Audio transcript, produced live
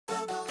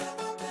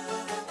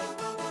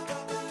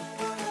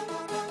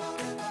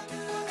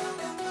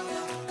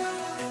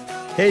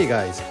Hey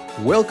guys,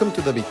 welcome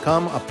to the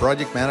Become a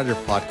Project Manager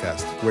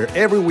podcast, where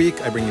every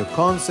week I bring you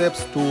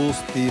concepts,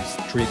 tools, tips,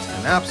 tricks,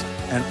 and apps,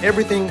 and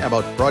everything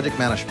about project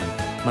management.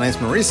 My name is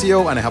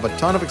Mauricio, and I have a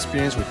ton of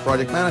experience with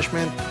project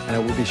management, and I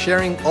will be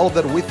sharing all of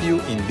that with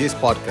you in this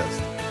podcast.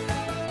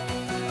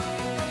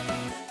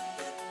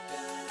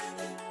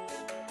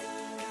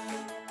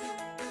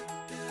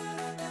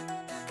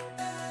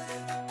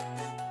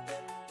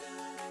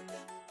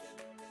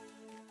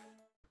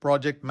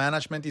 Project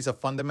management is a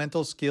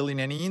fundamental skill in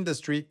any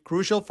industry,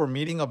 crucial for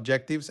meeting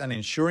objectives and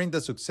ensuring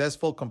the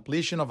successful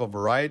completion of a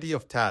variety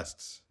of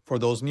tasks. For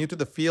those new to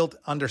the field,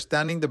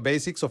 understanding the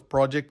basics of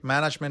project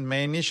management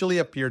may initially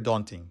appear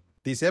daunting.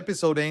 This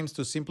episode aims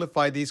to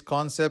simplify these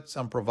concepts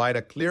and provide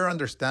a clear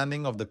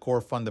understanding of the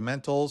core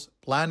fundamentals: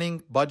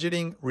 planning,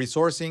 budgeting,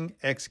 resourcing,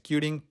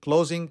 executing,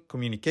 closing,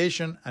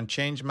 communication, and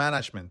change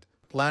management.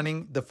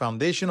 Planning, the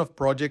foundation of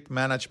project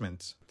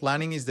management.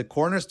 Planning is the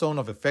cornerstone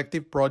of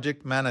effective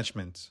project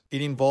management.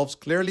 It involves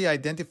clearly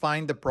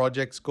identifying the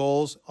project's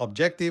goals,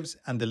 objectives,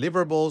 and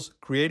deliverables,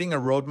 creating a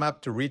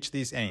roadmap to reach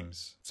these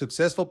aims.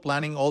 Successful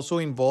planning also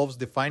involves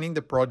defining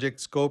the project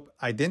scope,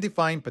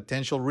 identifying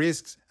potential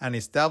risks, and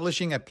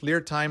establishing a clear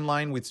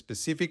timeline with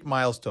specific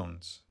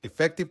milestones.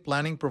 Effective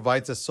planning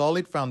provides a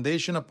solid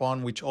foundation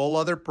upon which all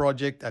other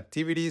project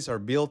activities are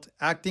built,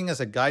 acting as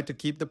a guide to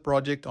keep the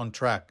project on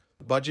track.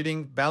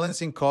 Budgeting,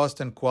 balancing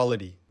cost and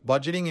quality.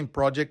 Budgeting in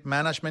project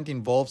management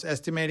involves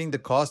estimating the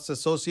costs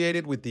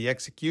associated with the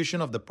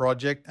execution of the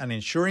project and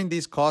ensuring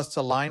these costs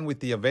align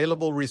with the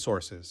available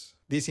resources.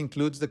 This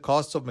includes the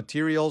costs of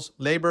materials,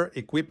 labor,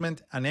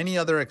 equipment, and any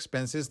other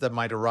expenses that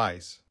might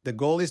arise. The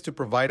goal is to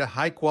provide a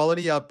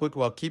high-quality output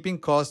while keeping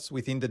costs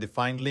within the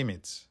defined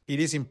limits. It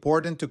is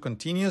important to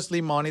continuously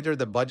monitor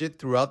the budget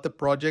throughout the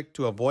project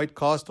to avoid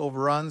cost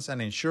overruns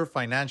and ensure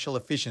financial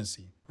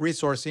efficiency.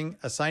 Resourcing,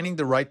 assigning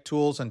the right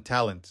tools and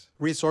talent.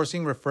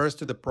 Resourcing refers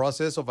to the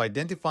process of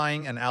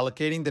identifying and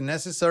allocating the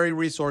necessary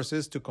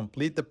resources to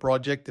complete the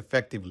project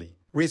effectively.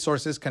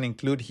 Resources can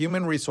include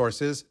human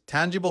resources,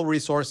 tangible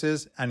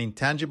resources, and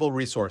intangible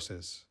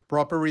resources.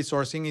 Proper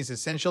resourcing is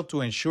essential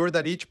to ensure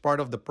that each part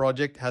of the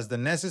project has the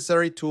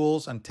necessary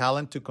tools and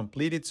talent to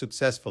complete it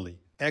successfully.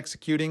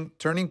 Executing,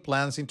 turning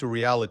plans into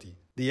reality.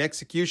 The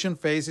execution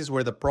phase is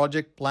where the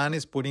project plan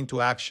is put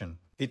into action.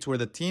 It's where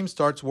the team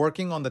starts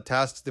working on the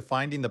tasks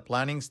defined in the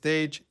planning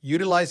stage,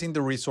 utilizing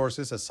the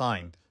resources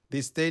assigned.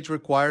 This stage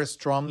requires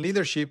strong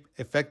leadership,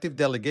 effective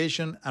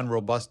delegation, and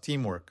robust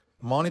teamwork.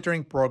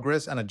 Monitoring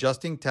progress and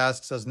adjusting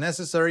tasks as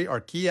necessary are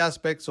key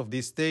aspects of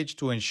this stage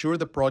to ensure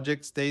the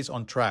project stays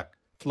on track.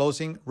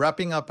 Closing,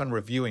 wrapping up, and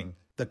reviewing.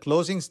 The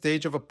closing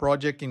stage of a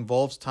project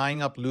involves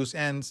tying up loose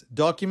ends,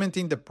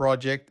 documenting the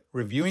project,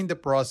 reviewing the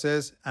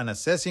process, and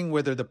assessing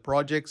whether the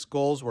project's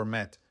goals were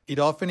met. It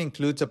often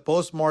includes a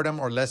post-mortem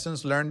or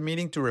lessons learned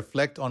meeting to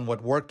reflect on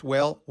what worked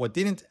well, what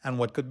didn't, and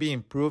what could be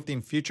improved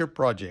in future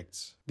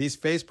projects. This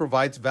phase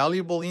provides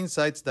valuable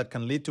insights that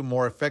can lead to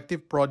more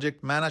effective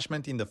project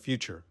management in the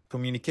future.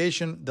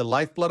 Communication, the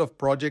lifeblood of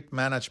project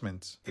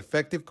management.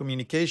 Effective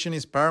communication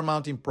is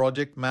paramount in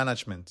project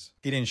management.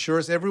 It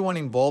ensures everyone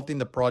involved in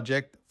the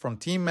project, from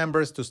team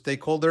members to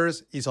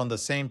stakeholders, is on the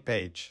same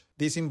page.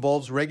 This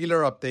involves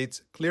regular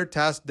updates, clear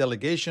task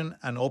delegation,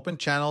 and open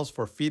channels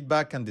for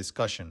feedback and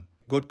discussion.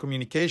 Good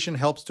communication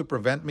helps to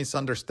prevent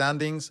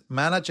misunderstandings,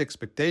 manage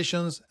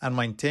expectations, and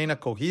maintain a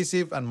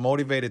cohesive and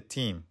motivated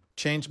team.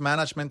 Change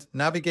management,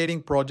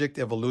 navigating project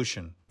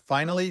evolution.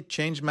 Finally,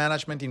 change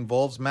management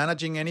involves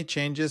managing any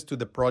changes to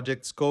the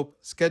project scope,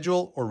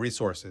 schedule, or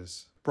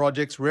resources.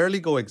 Projects rarely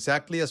go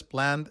exactly as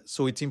planned,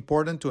 so it's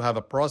important to have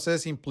a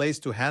process in place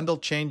to handle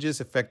changes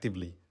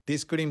effectively.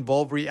 This could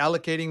involve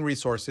reallocating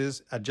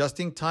resources,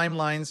 adjusting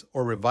timelines,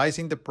 or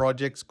revising the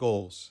project's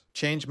goals.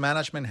 Change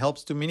management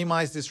helps to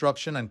minimize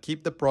disruption and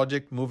keep the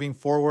project moving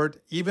forward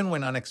even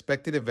when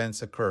unexpected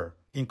events occur.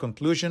 In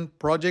conclusion,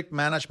 project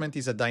management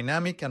is a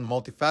dynamic and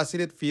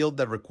multifaceted field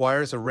that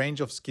requires a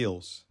range of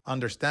skills.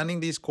 Understanding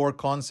these core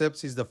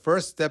concepts is the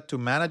first step to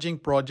managing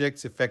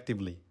projects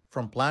effectively.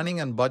 From planning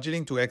and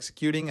budgeting to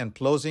executing and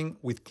closing,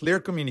 with clear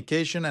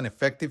communication and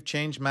effective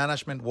change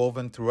management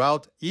woven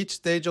throughout, each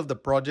stage of the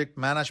project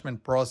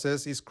management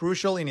process is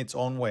crucial in its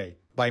own way.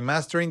 By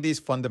mastering these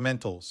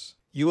fundamentals,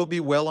 you will be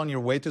well on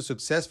your way to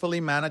successfully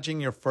managing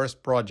your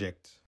first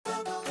project.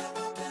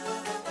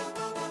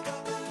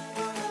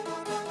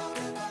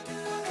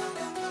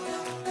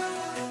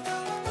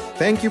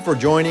 Thank you for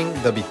joining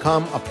the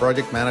Become a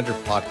Project Manager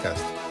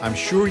podcast. I'm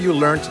sure you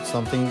learned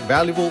something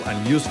valuable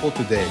and useful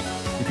today.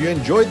 If you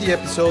enjoyed the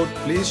episode,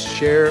 please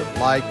share,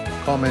 like,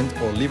 comment,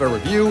 or leave a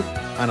review,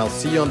 and I'll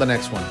see you on the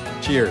next one.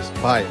 Cheers.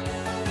 Bye.